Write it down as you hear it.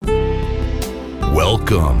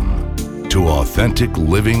Welcome to Authentic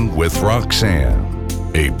Living with Roxanne,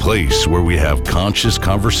 a place where we have conscious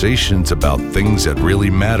conversations about things that really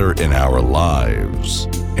matter in our lives.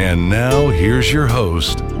 And now, here's your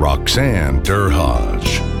host, Roxanne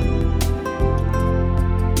Derhaj.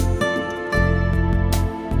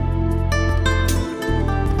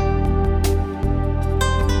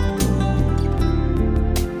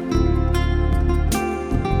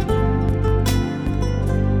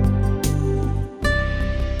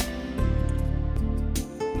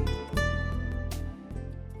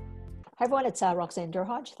 Hi everyone, it's Roxanne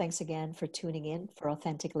Derhaj. Thanks again for tuning in for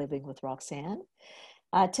Authentic Living with Roxanne.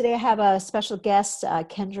 Today I have a special guest,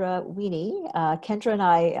 Kendra Weenie. Kendra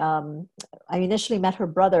and I initially met her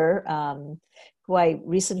brother, who I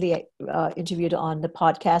recently interviewed on the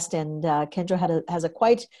podcast, and Kendra has a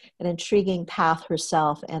quite an intriguing path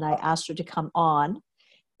herself, and I asked her to come on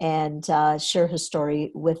and share her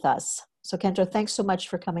story with us. So Kendra, thanks so much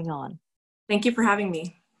for coming on. Thank you for having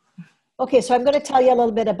me. Okay, so I'm going to tell you a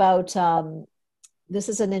little bit about, this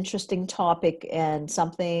is an interesting topic and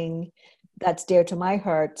something that's dear to my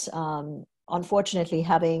heart. Unfortunately,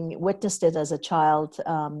 having witnessed it as a child,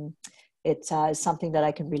 it's something that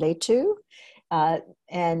I can relate to.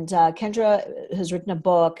 And Kendra has written a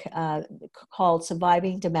book called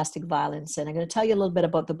Surviving Domestic Violence. And I'm going to tell you a little bit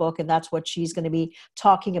about the book, and that's what she's going to be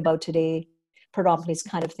talking about today. Predominantly, it's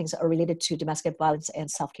kind of things that are related to domestic violence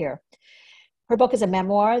and self-care. Her book is a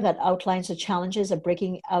memoir that outlines the challenges of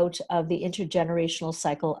breaking out of the intergenerational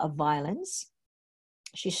cycle of violence.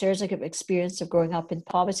 She shares her experience of growing up in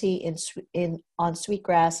poverty on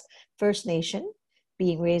Sweetgrass First Nation,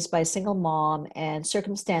 being raised by a single mom, and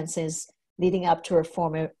circumstances leading up to her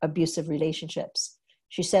former abusive relationships.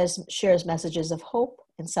 She shares messages of hope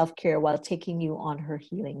and self-care while taking you on her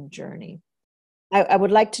healing journey. I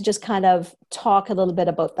would like to just kind of talk a little bit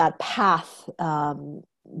about that path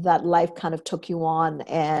that life kind of took you on.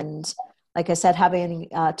 And like I said, having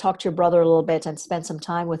talked to your brother a little bit and spent some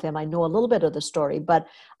time with him, I know a little bit of the story, but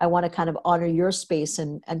I want to kind of honor your space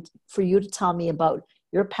and for you to tell me about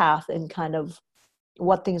your path and kind of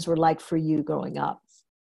what things were like for you growing up.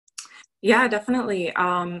 Yeah, definitely.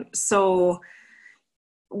 So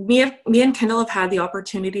me and Kendall have had the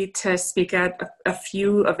opportunity to speak at a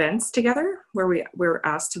few events together where we were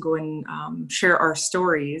asked to go and share our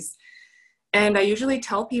stories. And I usually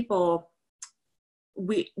tell people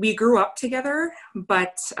we grew up together,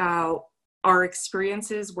 but our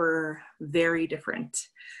experiences were very different.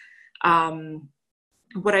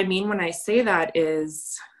 What I mean when I say that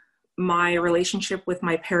is my relationship with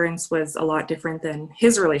my parents was a lot different than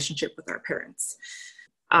his relationship with our parents.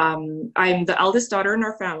 I'm the eldest daughter in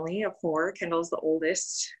our family of four. Kendall's the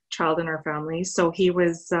oldest child in our family. So he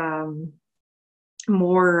was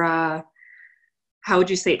more... how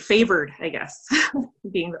would you say it, favored, I guess,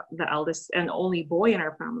 being the eldest and only boy in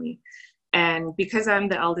our family. And because I'm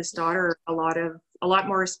the eldest daughter, a lot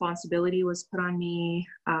more responsibility was put on me.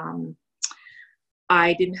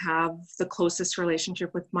 I didn't have the closest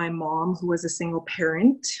relationship with my mom, who was a single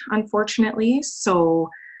parent, unfortunately.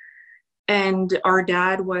 And our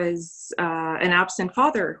dad was an absent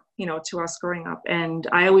father, to us growing up. And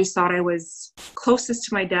I always thought I was closest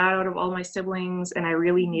to my dad out of all my siblings, and I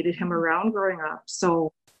really needed him around growing up.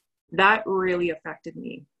 So that really affected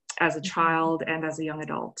me as a child and as a young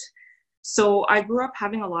adult. So I grew up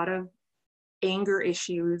having a lot of anger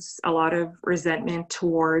issues, a lot of resentment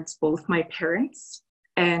towards both my parents.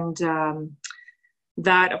 And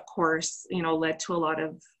that, of course, led to a lot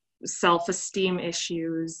of self-esteem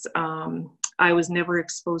issues. I was never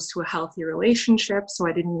exposed to a healthy relationship, so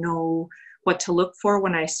I didn't know what to look for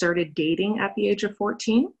when I started dating at the age of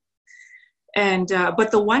 14. And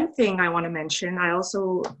but the one thing I want to mention, I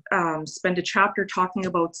also spent a chapter talking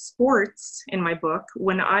about sports in my book.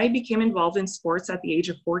 When I became involved in sports at the age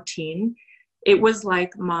of 14, it was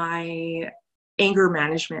like my anger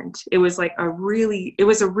management. It was a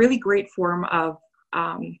really great form of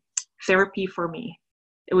therapy for me.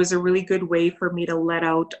 It was a really good way for me to let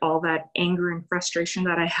out all that anger and frustration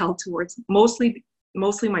that I held towards mostly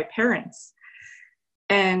my parents.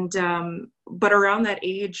 And, but around that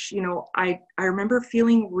age, I remember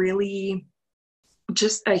feeling really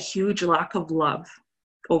just a huge lack of love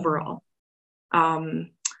overall.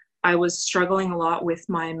 I was struggling a lot with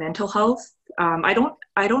my mental health. I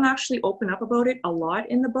don't actually open up about it a lot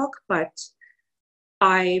in the book, but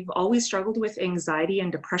I've always struggled with anxiety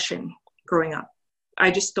and depression growing up. I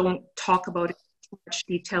just don't talk about it in much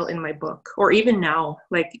detail in my book, or even now.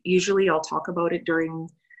 Usually I'll talk about it during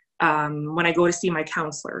when I go to see my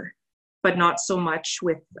counselor, but not so much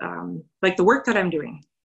with the work that I'm doing.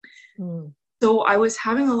 So I was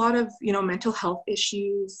having a lot of, mental health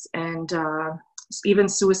issues and even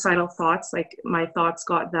suicidal thoughts. Like my thoughts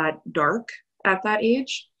got that dark at that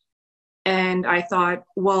age. And I thought,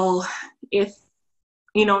 well, if,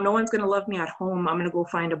 no one's going to love me at home, I'm going to go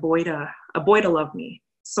find a boy to love me.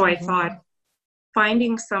 So I thought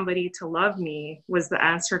finding somebody to love me was the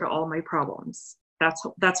answer to all my problems. That's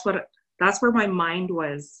where my mind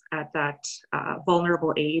was at that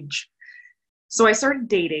vulnerable age. So I started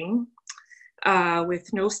dating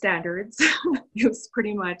with no standards. It was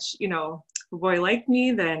pretty much, a boy liked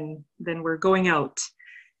me, then we're going out.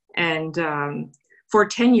 And for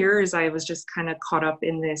 10 years, I was just kind of caught up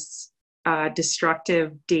in this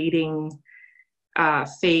destructive dating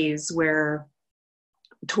phase where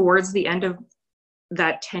towards the end of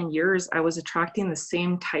that 10 years, I was attracting the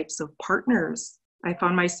same types of partners. I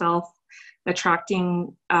found myself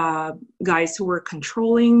attracting guys who were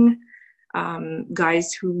controlling,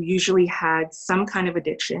 guys who usually had some kind of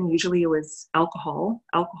addiction. Usually it was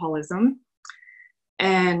alcoholism,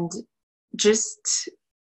 and just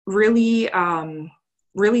really, I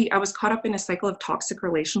was caught up in a cycle of toxic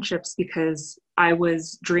relationships because I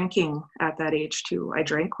was drinking at that age too. I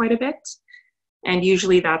drank quite a bit, and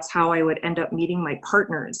usually that's how I would end up meeting my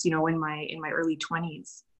partners, in my early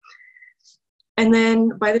 20s. And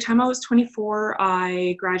then by the time I was 24,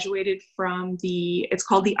 I graduated from it's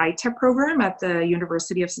called the ITEP program at the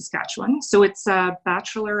University of Saskatchewan. So it's a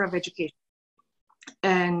Bachelor of Education.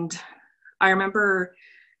 And I remember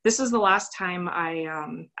this was the last time I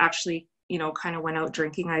actually, kind of went out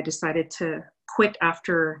drinking. I decided to quit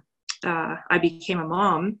after I became a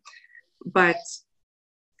mom. But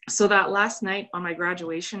so that last night on my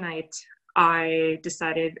graduation night, I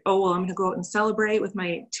decided, I'm going to go out and celebrate with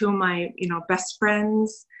two of my, best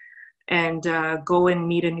friends and go and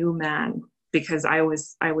meet a new man, because I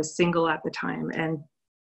was single at the time, and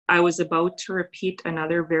I was about to repeat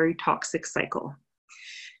another very toxic cycle.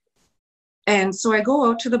 And so I go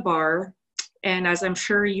out to the bar, and as I'm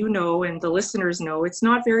sure you know, and the listeners know, it's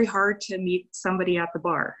not very hard to meet somebody at the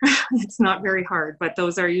bar. It's not very hard, but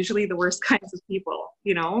those are usually the worst kinds of people,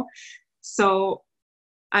 So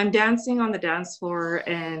I'm dancing on the dance floor,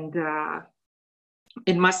 and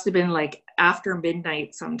it must have been like after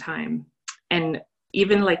midnight sometime. And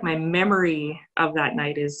even like my memory of that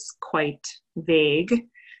night is quite vague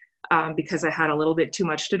because I had a little bit too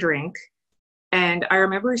much to drink. And I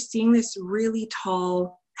remember seeing this really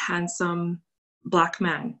tall, handsome Black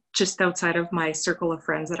man just outside of my circle of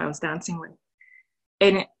friends that I was dancing with.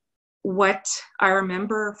 And what I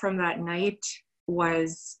remember from that night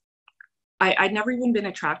was I'd never even been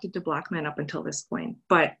attracted to Black men up until this point,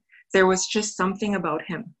 but there was just something about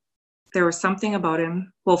him. There was something about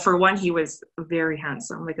him. Well, for one, he was very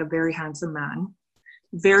handsome, like a very handsome man,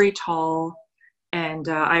 very tall. And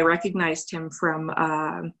I recognized him from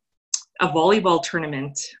a volleyball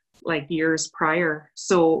tournament like years prior.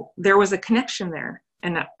 So there was a connection there,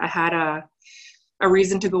 and I had a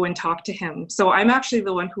reason to go and talk to him. So I'm actually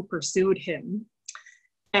the one who pursued him.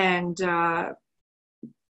 And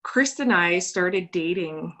Chris and I started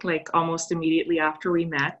dating like almost immediately after we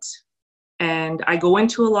met. And I go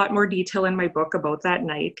into a lot more detail in my book about that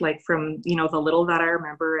night, like from, the little that I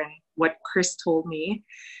remember and what Chris told me.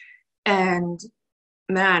 And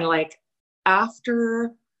man, like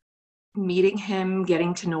after meeting him,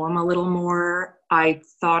 getting to know him a little more, I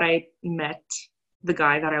thought I met the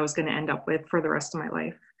guy that I was going to end up with for the rest of my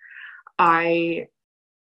life. I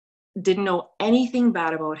didn't know anything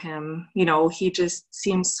bad about him. He just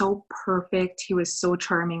seemed so perfect. He was so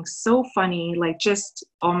charming, so funny, like just,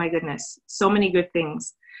 oh my goodness, so many good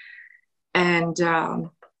things. And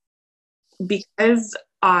because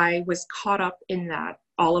I was caught up in that,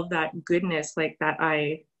 all of that goodness, like that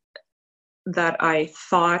I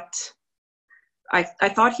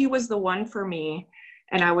thought he was the one for me.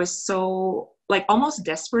 And I was so like almost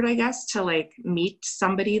desperate, I guess, to like meet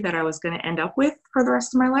somebody that I was going to end up with for the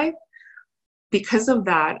rest of my life. Because of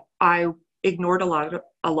that, I ignored a lot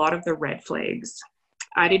of the red flags.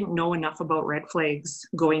 I didn't know enough about red flags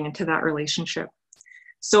going into that relationship.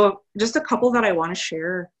 So just a couple that I want to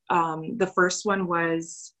share. The first one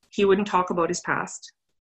was he wouldn't talk about his past.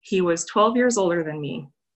 He was 12 years older than me,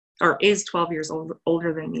 or is 12 years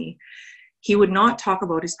older than me. He would not talk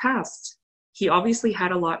about his past. He obviously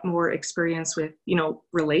had a lot more experience with,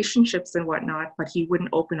 relationships and whatnot, but he wouldn't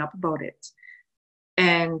open up about it.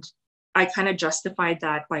 And I kind of justified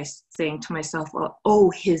that by saying to myself, well,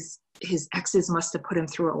 his exes must have put him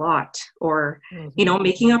through a lot, or,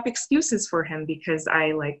 making up excuses for him because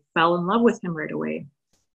I like fell in love with him right away.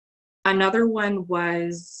 Another one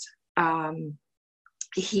was,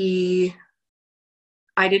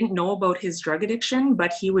 I I didn't know about his drug addiction,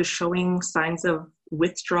 but he was showing signs of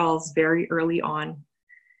withdrawals very early on.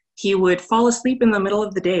 He would fall asleep in the middle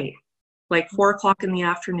of the day, like 4 o'clock in the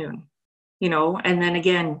afternoon, and then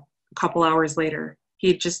again, a couple hours later,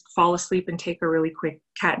 he'd just fall asleep and take a really quick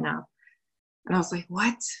cat nap. And I was like,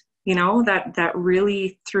 what? That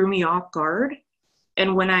really threw me off guard.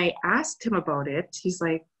 And when I asked him about it, he's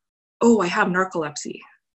like, oh, I have narcolepsy.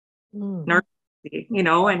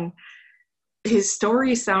 Narcolepsy, and his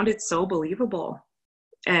story sounded so believable.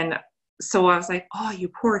 And so I was like, oh, you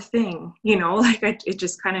poor thing, it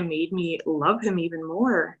just kind of made me love him even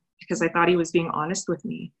more because I thought he was being honest with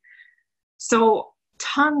me. So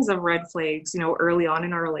tons of red flags, early on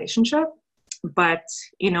in our relationship. But,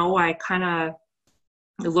 I kind of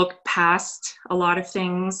looked past a lot of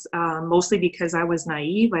things, mostly because I was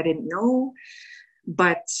naive. I didn't know.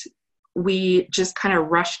 But we just kind of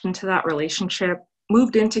rushed into that relationship,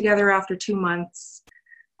 moved in together after 2 months.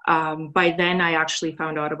 By then, I actually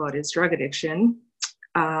found out about his drug addiction,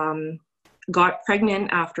 got pregnant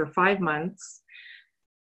after 5 months.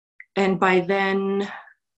 And by then,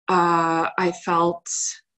 I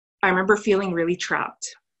remember feeling really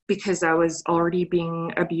trapped because I was already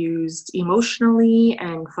being abused emotionally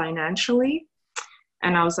and financially.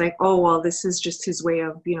 And I was like, oh, well, this is just his way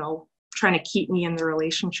of, trying to keep me in the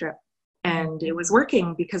relationship. And it was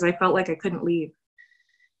working because I felt like I couldn't leave.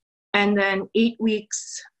 And then 8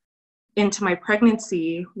 weeks into my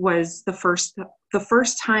pregnancy was the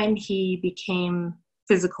first time he became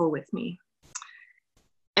physical with me.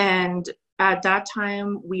 And at that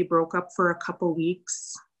time, we broke up for a couple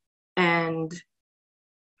weeks. And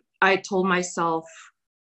I told myself,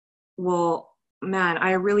 well, man,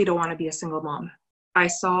 I really don't want to be a single mom. I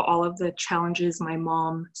saw all of the challenges my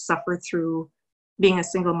mom suffered through being a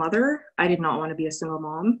single mother. I did not want to be a single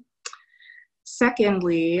mom.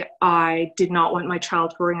 Secondly, I did not want my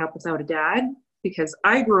child growing up without a dad because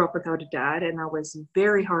I grew up without a dad, and that was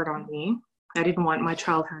very hard on me. I didn't want my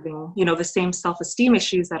child having, the same self-esteem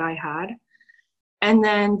issues that I had. And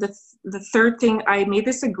then the third thing, I made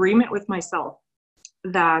this agreement with myself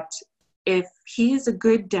that if he's a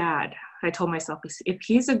good dad, I told myself, if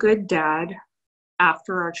he's a good dad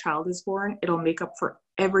after our child is born, it'll make up for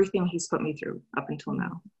everything he's put me through up until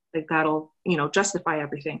now. Like that'll, justify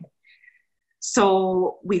everything.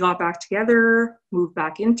 So we got back together, moved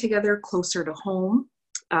back in together, closer to home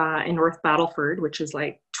in North Battleford, which is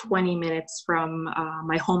like 20 minutes from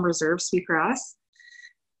my home reserve, Sweetgrass.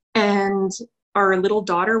 And our little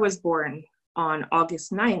daughter was born on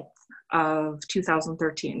August 9th of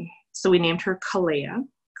 2013. So we named her Kalea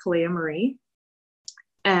Marie.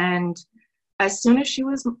 And as soon as she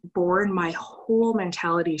was born, my whole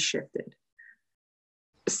mentality shifted.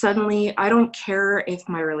 Suddenly, I don't care if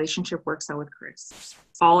my relationship works out with Chris.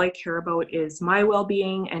 All I care about is my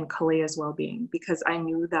well-being and Kalea's well-being, because I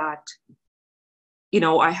knew that,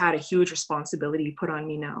 I had a huge responsibility put on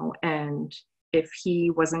me now. And if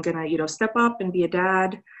he wasn't going to, step up and be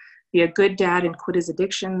a good dad and quit his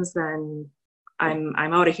addictions, then I'm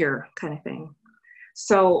out of here kind of thing.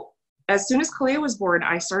 So as soon as Kalea was born,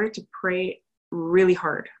 I started to pray really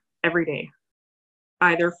hard every day,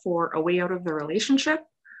 either for a way out of the relationship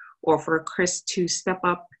or for Chris to step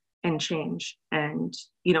up and change and,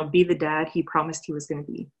 be the dad he promised he was going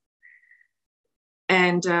to be.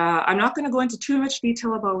 And I'm not going to go into too much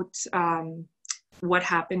detail about what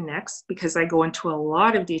happened next, because I go into a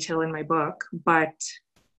lot of detail in my book. But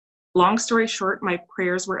long story short, my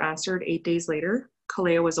prayers were answered 8 days later.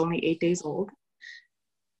 Kalea was only 8 days old.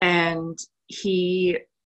 And he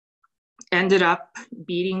ended up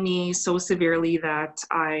beating me so severely that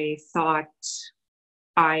I thought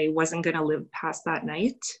I wasn't going to live past that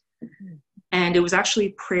night. Mm-hmm. And it was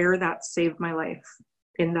actually prayer that saved my life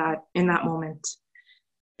in that moment.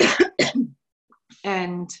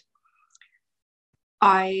 And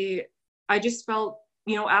I just felt,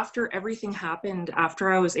 after everything happened,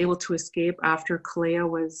 after I was able to escape, after Kalea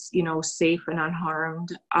was, safe and unharmed,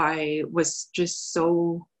 I was just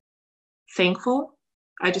so thankful.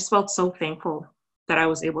 I just felt so thankful that I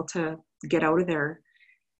was able to get out of there.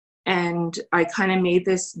 And I kind of made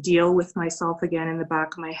this deal with myself again in the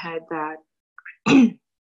back of my head that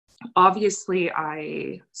obviously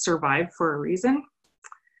I survived for a reason.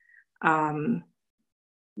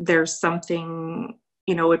 There's something,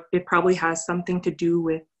 it probably has something to do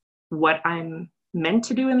with what I'm meant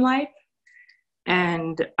to do in life.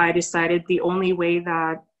 And I decided the only way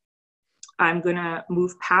that I'm going to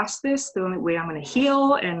move past this, the only way I'm going to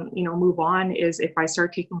heal and, move on is if I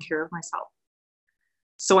start taking care of myself.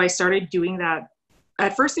 So I started doing that.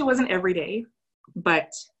 At first it wasn't every day,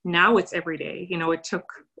 but now it's every day. It took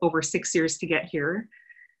over 6 years to get here.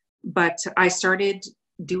 But I started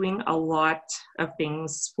doing a lot of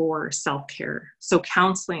things for self-care. So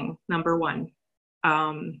counseling, number one.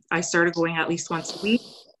 I started going at least once a week.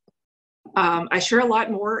 I share a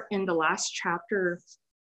lot more in the last chapter,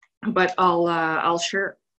 but I'll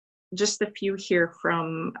share just a few here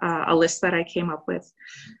from a list that I came up with.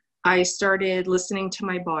 I started listening to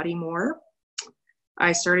my body more.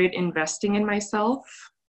 I started investing in myself,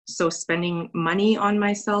 so spending money on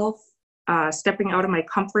myself, stepping out of my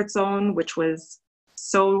comfort zone, which was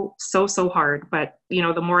so hard. But, you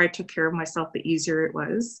know, the more I took care of myself, the easier it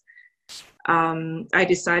was. I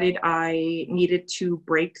decided I needed to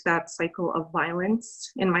break that cycle of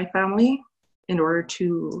violence in my family in order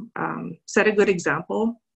to set a good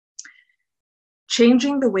example.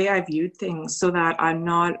 Changing the way I viewed things so that I'm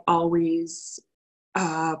not always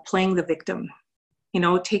playing the victim, you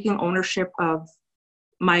know, taking ownership of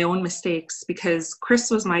my own mistakes, because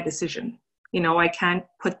Chris was my decision. You know, I can't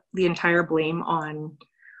put the entire blame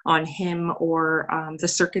on him or the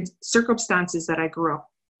circumstances that I grew up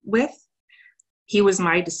with. He was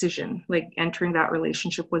my decision. Like, entering that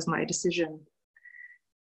relationship was my decision.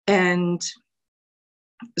 And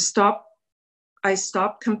I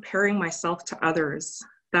stopped comparing myself to others.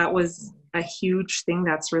 That was a huge thing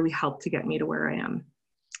that's really helped to get me to where I am.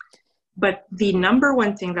 But the number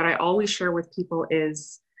one thing that I always share with people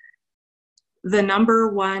is the number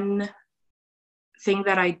one thing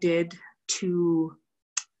that I did to,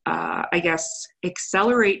 I guess,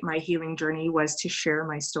 accelerate my healing journey was to share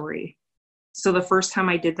my story. So the first time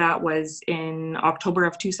I did that was in October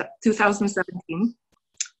of 2017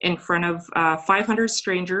 in front of 500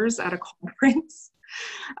 strangers at a conference.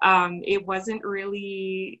 It wasn't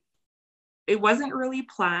really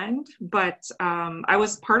planned, but I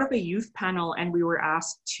was part of a youth panel, and we were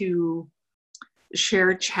asked to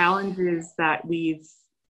share challenges that we've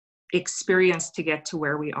experienced to get to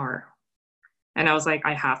where we are. And I was like,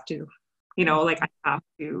 I have to, you know, like I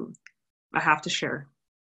have to share.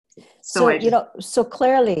 So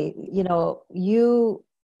clearly, you know, you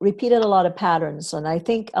repeated a lot of patterns. And I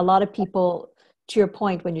think a lot of people, to your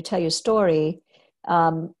point, when you tell your story,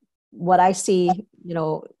 what I see, you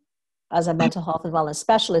know, as a mental health and wellness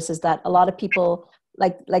specialist, is that a lot of people,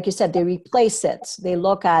 like you said, they replace it. They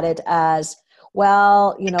look at it as,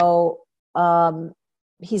 well, you know,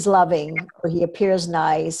 he's loving, or he appears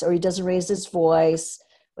nice, or he doesn't raise his voice,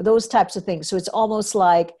 or those types of things. So it's almost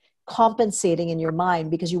like compensating in your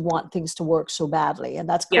mind because you want things to work so badly. And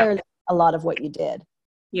that's clearly a lot of what you did.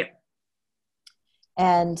 Yeah.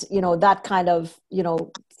 And, you know, that kind of, you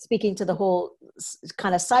know, speaking to the whole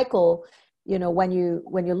kind of cycle, you know, when you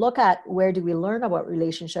look at where do we learn about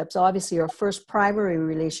relationships, obviously our first primary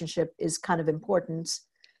relationship is kind of important.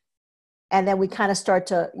 And then we kind of start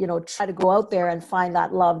to, you know, try to go out there and find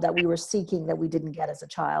that love that we were seeking that we didn't get as a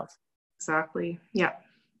child. Exactly. Yeah.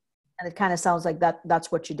 And it kind of sounds like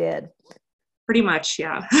that's what you did. Pretty much.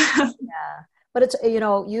 Yeah. Yeah. But it's, you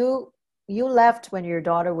know, you left when your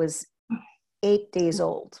daughter was 8 days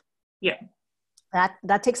old. Yeah.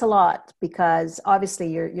 That takes a lot, because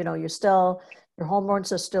obviously your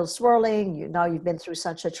hormones are still swirling. You've been through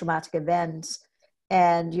such a traumatic event.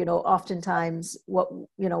 And, you know, oftentimes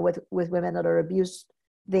with women that are abused,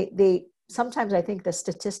 they sometimes, I think the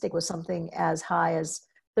statistic was something as high as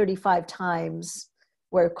 35 times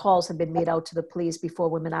where calls have been made out to the police before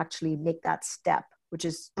women actually make that step, which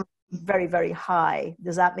is very, very high.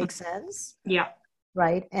 Does that make sense? Yeah.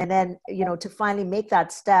 Right. And then, you know, to finally make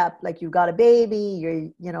that step, like you've got a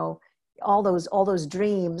baby, you know, all those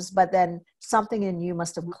dreams, but then something in you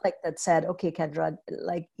must have clicked that said, okay, Kendra,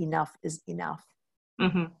 like enough is enough.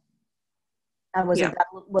 Mm-hmm. And was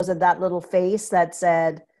it that little face that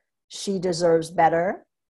said she deserves better?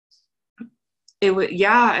 It was,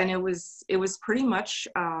 yeah. And it was pretty much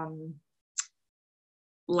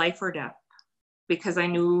life or death, because I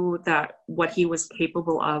knew that what he was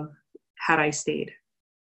capable of had I stayed.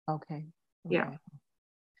 Okay. Yeah.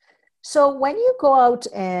 So when you go out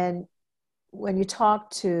and when you talk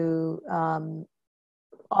to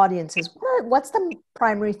audiences, what's the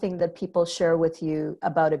primary thing that people share with you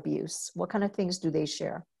about abuse? What kind of things do they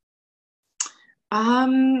share?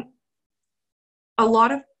 A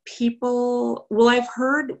lot of people, well, I've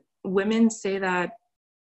heard women say that,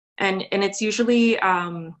 and it's usually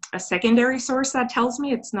a secondary source that tells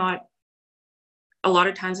me. It's not, a lot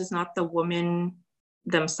of times it's not the woman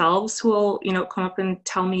themselves who will, you know, come up and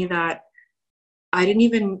tell me that I didn't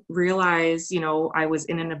even realize, you know, I was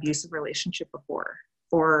in an abusive relationship before,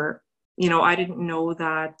 or, you know, I didn't know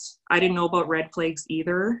about red flags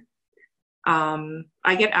either.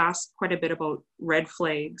 I get asked quite a bit about red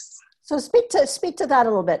flags, So speak to that a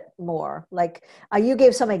little bit more. Like you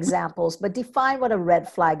gave some examples, but define what a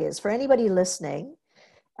red flag is for anybody listening.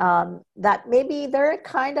 That maybe they're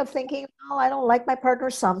kind of thinking, oh, I don't like my partner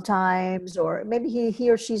sometimes, or maybe he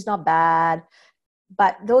or she's not bad.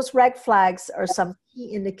 But those red flags are some key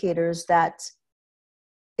indicators that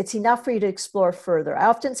it's enough for you to explore further. I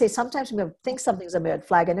often say sometimes we think something's a red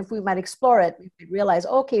flag, and if we might explore it, we might realize,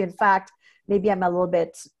 okay, in fact, maybe I'm a little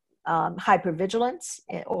bit hypervigilant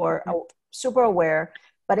or super aware.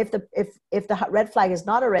 But if the red flag is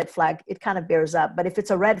not a red flag, it kind of bears up. But if it's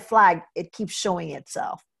a red flag, it keeps showing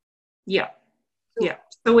itself. Yeah. Yeah.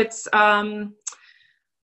 So it's,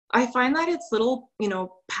 I find that it's little,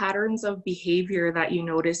 patterns of behavior that you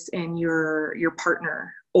notice in your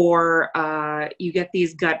partner, or you get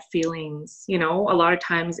these gut feelings, a lot of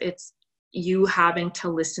times it's you having to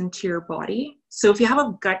listen to your body. So if you have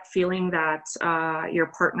a gut feeling that your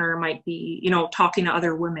partner might be, talking to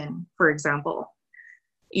other women, for example,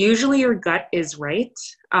 usually your gut is right.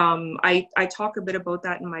 I talk a bit about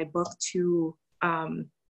that in my book too.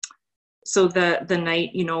 So the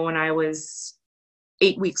night, when I was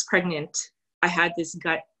 8 weeks pregnant, I had this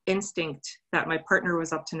gut instinct that my partner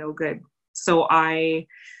was up to no good. So I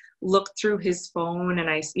looked through his phone and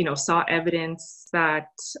I, saw evidence that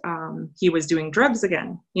he was doing drugs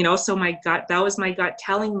again, so that was my gut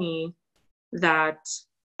telling me that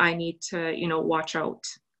I need to, watch out,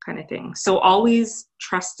 kind of thing. So always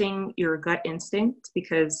trusting your gut instinct,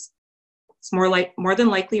 because it's more than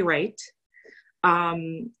likely right.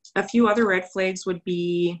 A few other red flags would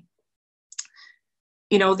be,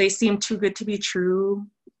 they seem too good to be true.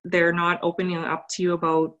 They're not opening up to you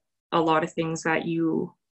about a lot of things that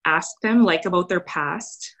you ask them, like about their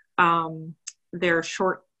past. They're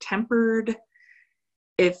short-tempered.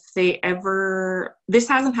 This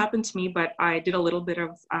hasn't happened to me, but I did a little bit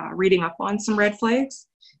of reading up on some red flags.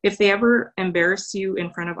 If they ever embarrass you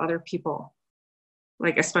in front of other people,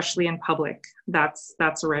 like especially in public, that's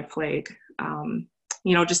a red flag.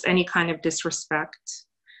 Just any kind of disrespect.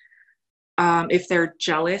 If they're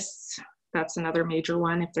jealous, that's another major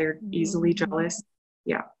one. If they're easily jealous.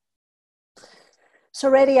 Yeah. So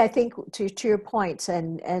Reddy, I think to your point,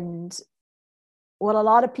 and what a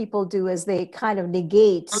lot of people do is they kind of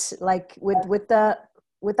negate, like with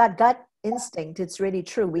that gut instinct. It's really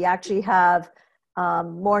true. We actually have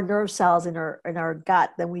more nerve cells in our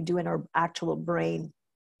gut than we do in our actual brain.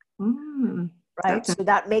 Right. So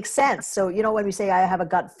that makes sense. So, when we say I have a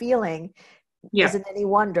gut feeling, isn't any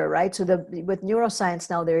wonder, right? So with neuroscience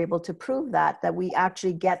now, they're able to prove that we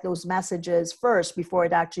actually get those messages first before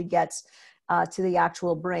it actually gets to the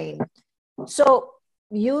actual brain. So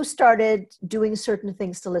you started doing certain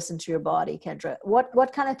things to listen to your body, Kendra.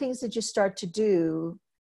 What kind of things did you start to do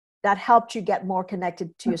that helped you get more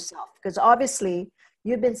connected to yourself? Because obviously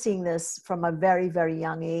you've been seeing this from a very, very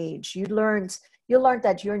young age. You learned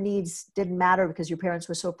that your needs didn't matter because your parents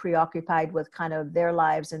were so preoccupied with kind of their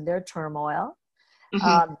lives and their turmoil.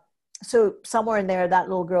 Mm-hmm. So somewhere in there, that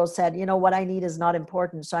little girl said, what I need is not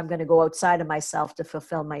important. So I'm going to go outside of myself to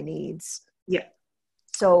fulfill my needs. Yeah.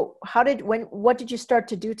 So what did you start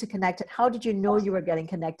to do to connect it? How did you know you were getting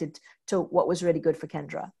connected to what was really good for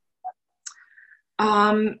Kendra?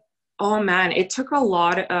 Oh man, it took a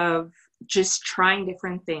lot of just trying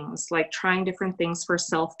different things for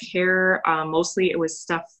self-care. Mostly it was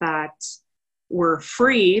stuff that were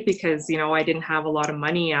free because, I didn't have a lot of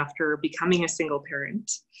money after becoming a single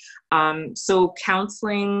parent. So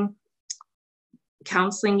counseling,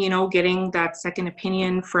 getting that second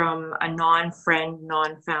opinion from a non-friend,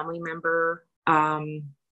 non-family member,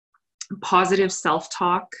 positive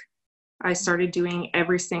self-talk. I started doing I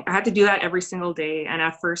had to do that every single day. And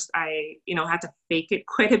at first I, had to fake it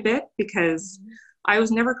quite a bit because I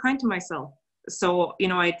was never kind to myself. So,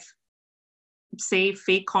 I'd say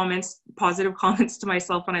fake comments, positive comments to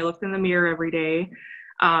myself when I looked in the mirror every day.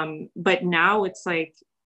 But now it's like,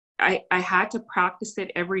 I had to practice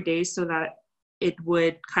it every day so that it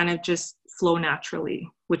would kind of just flow naturally,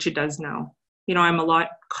 which it does now. I'm a lot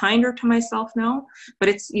kinder to myself now, but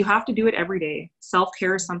you have to do it every day.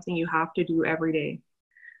 Self-care is something you have to do every day.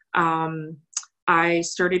 I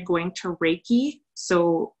started going to Reiki.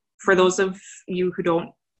 So for those of you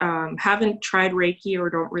who haven't tried Reiki or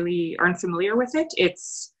aren't familiar with it,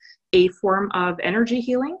 it's a form of energy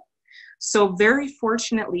healing. So very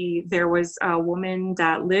fortunately, there was a woman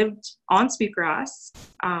that lived on Sweetgrass,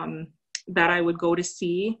 that I would go to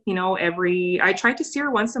see, I tried to see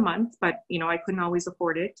her once a month, but, I couldn't always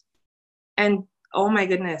afford it. And oh my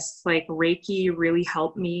goodness, like Reiki really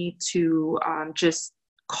helped me to just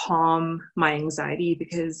calm my anxiety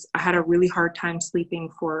because I had a really hard time sleeping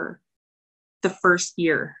for the first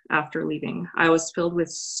year after leaving. I was filled with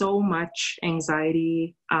so much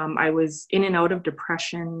anxiety. I was in and out of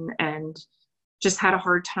depression and just had a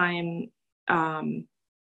hard time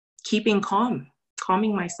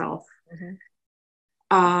calming myself.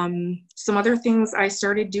 Some other things I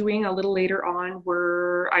started doing a little later on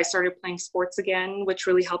were I started playing sports again, which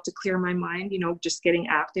really helped to clear my mind, just getting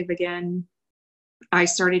active again. I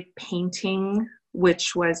started painting,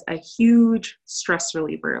 which was a huge stress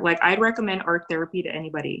reliever. Like, I'd recommend art therapy to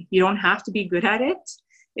anybody. You don't have to be good at it.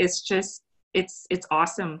 It's just, it's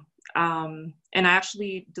awesome. And I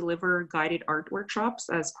actually deliver guided art workshops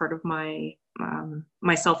as part of my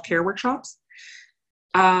my self-care workshops.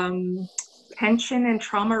 Tension and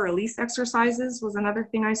trauma release exercises was another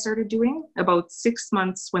thing I started doing about 6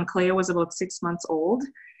 months, when Clea was about 6 months old.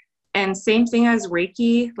 And same thing as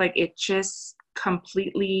Reiki, like, it just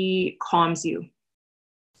completely calms you.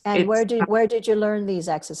 And where did you learn these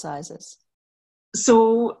exercises?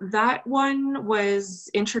 So that one was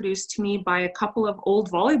introduced to me by a couple of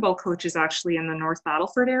old volleyball coaches, actually, in the North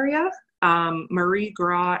Battleford area. Marie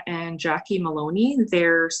Gra and Jackie Maloney.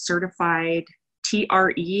 They're certified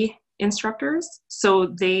TRE instructors. So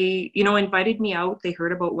they, invited me out. They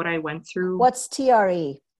heard about what I went through. What's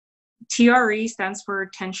TRE? TRE stands for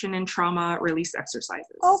Tension and Trauma Release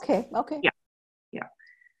Exercises. Okay. Yeah.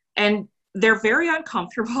 And they're very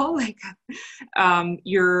uncomfortable. Like,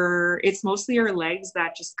 it's mostly your legs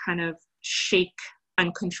that just kind of shake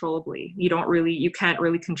uncontrollably. You can't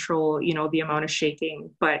really control, the amount of shaking,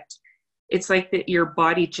 but it's like that your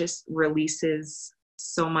body just releases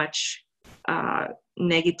so much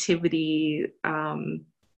negativity,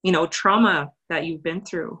 trauma that you've been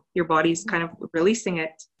through. Your body's kind of releasing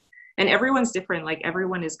it. And everyone's different. Like,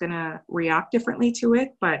 everyone is going to react differently to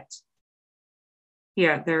it, but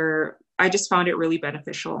yeah, I just found it really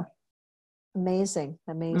beneficial. Amazing.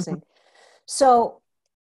 So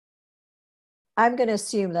I'm going to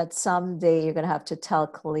assume that someday you're going to have to tell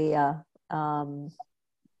Clea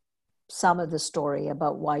some of the story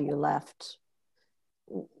about why you left.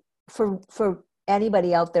 For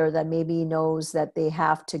anybody out there that maybe knows that they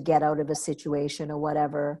have to get out of a situation or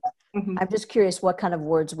whatever, I'm just curious, what kind of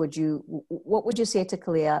words what would you say to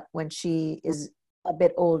Clea when she is a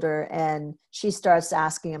bit older and she starts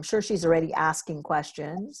asking? I'm sure she's already asking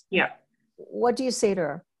questions. Yeah. What do you say to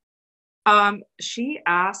her? She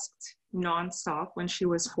asked nonstop when she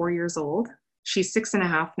was 4 years old. She's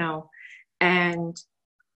 6.5 now. And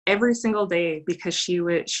every single day, because she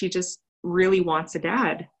just really wants a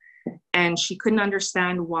dad. And she couldn't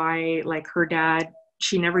understand why, like, her dad,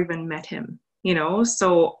 she never even met him,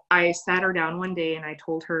 So I sat her down one day and I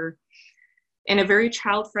told her in a very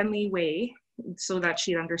child-friendly way, so that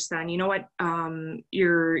she'd understand, what,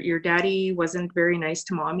 your daddy wasn't very nice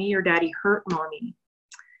to mommy. Your daddy hurt mommy.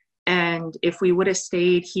 And if we would have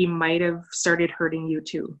stayed, he might have started hurting you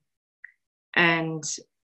too. And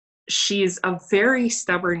she's a very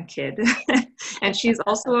stubborn kid. And she's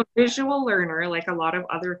also a visual learner, like a lot of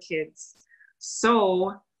other kids.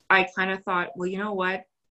 So I kind of thought, well, you know what?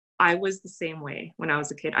 I was the same way when I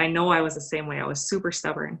was a kid. I know I was the same way. I was super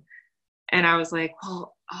stubborn. And I was like,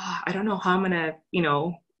 well, I don't know how I'm going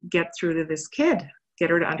to, get through to this kid, get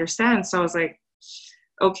her to understand. So I was like,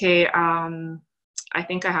 okay, I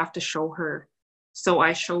think I have to show her. So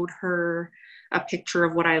I showed her a picture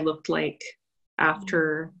of what I looked like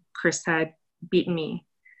after Chris had beaten me.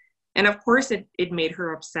 And of course it made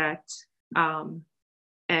her upset.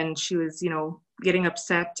 And she was, getting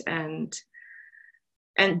upset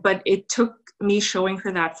but it took me showing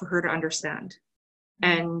her that for her to understand.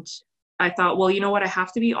 And I thought, well, you know what? I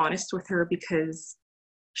have to be honest with her, because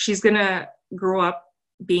she's going to grow up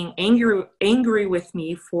being angry with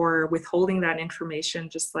me for withholding that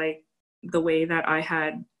information, just like the way that I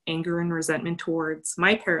had anger and resentment towards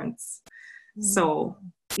my parents. So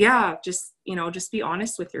yeah, just be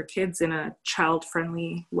honest with your kids in a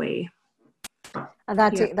child-friendly way. And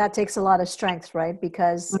that takes a lot of strength, right?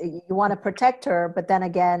 Because you want to protect her, but then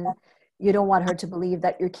again, you don't want her to believe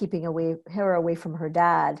that you're keeping her away from her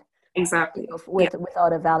dad. Exactly.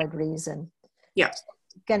 Without a valid reason. Yeah.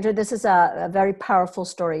 Kendra, this is a very powerful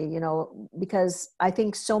story, because I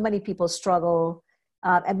think so many people struggle,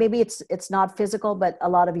 and maybe it's not physical, but a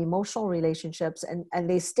lot of emotional relationships, and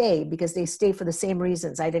they stay because they stay for the same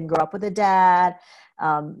reasons. I didn't grow up with a dad.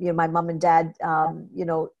 My mom and dad,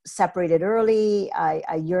 separated early.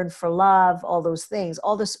 I yearned for love, all those things,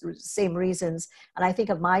 all the same reasons. And I think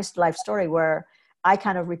of my life story where I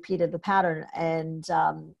kind of repeated the pattern, and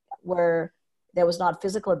where there was not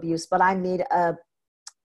physical abuse, but I made a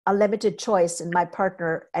limited choice in my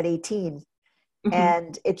partner at 18.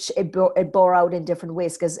 and it bore out in different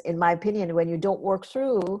ways. Because in my opinion, when you don't work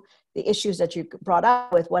through the issues that you brought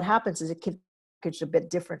up with, what happens is it can package a bit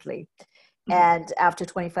differently. And after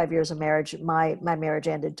 25 years of marriage, my marriage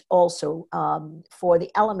ended also for the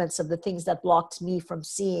elements of the things that blocked me from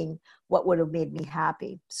seeing what would have made me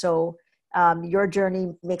happy. So your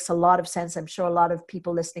journey makes a lot of sense. I'm sure a lot of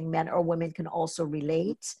people listening, men or women, can also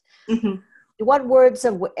relate. What words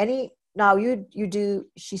of any, now you do,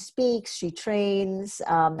 she speaks, she trains.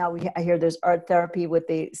 Now I hear there's art therapy with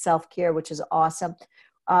the self-care, which is awesome.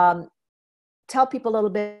 Tell people a little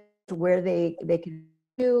bit where they can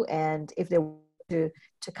do, and if they want to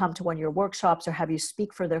come to one of your workshops or have you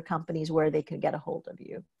speak for their companies, where they can get a hold of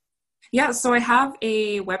you. Yeah, so I have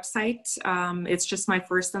a website. It's just my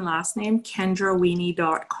first and last name,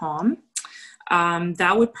 kendraweenie.com.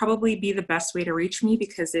 That would probably be the best way to reach me,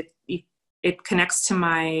 because it connects to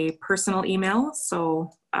my personal email.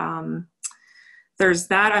 So there's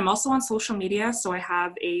that. I'm also on social media. So I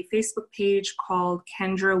have a Facebook page called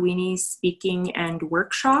Kendra Weenie Speaking and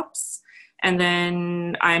Workshops. And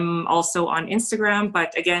then I'm also on Instagram,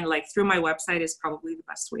 but again, like through my website is probably the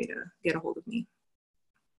best way to get a hold of me.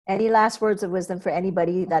 Any last words of wisdom for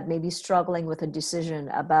anybody that may be struggling with a decision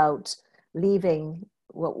about leaving?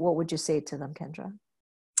 What would you say to them, Kendra?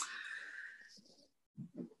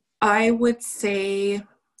 I would say,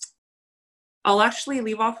 I'll actually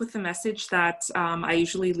leave off with the message that I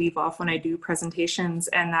usually leave off when I do presentations,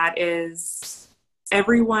 and that is,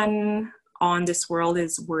 everyone on this world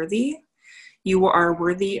is worthy. You are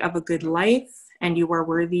worthy of a good life, and you are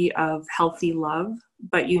worthy of healthy love,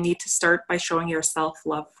 but you need to start by showing yourself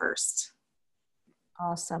love first.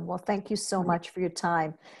 Awesome. Well, thank you so much for your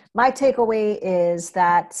time. My takeaway is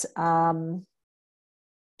that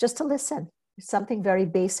just to listen. It's something very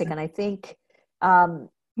basic. And I think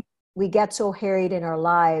we get so harried in our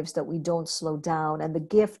lives that we don't slow down. And the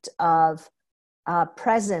gift of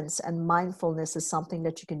presence and mindfulness is something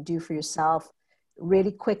that you can do for yourself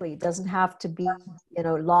really quickly. It doesn't have to be,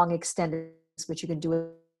 long extended, but you can do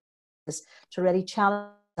it to really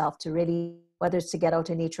challenge yourself, to really, whether it's to get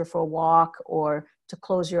out in nature for a walk or to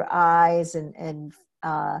close your eyes and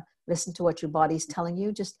listen to what your body's telling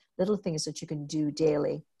you, just little things that you can do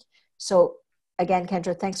daily. So again,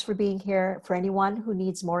 Kendra, thanks for being here. For anyone who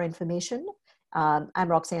needs more information, I'm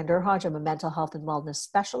Roxanne Durhodge. I'm a mental health and wellness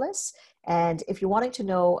specialist. And if you're wanting to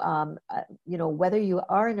know, whether you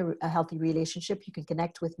are in a healthy relationship, you can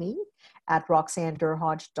connect with me at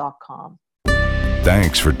roxannedurhodge.com.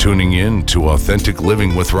 Thanks for tuning in to Authentic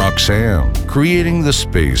Living with Roxanne, creating the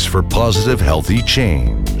space for positive, healthy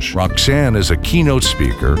change. Roxanne is a keynote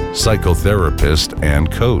speaker, psychotherapist,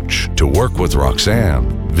 and coach. To work with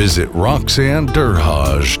Roxanne, visit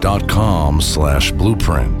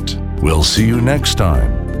roxannedurhodge.com/blueprint. We'll see you next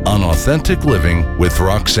time on Authentic Living with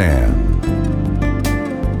Roxanne.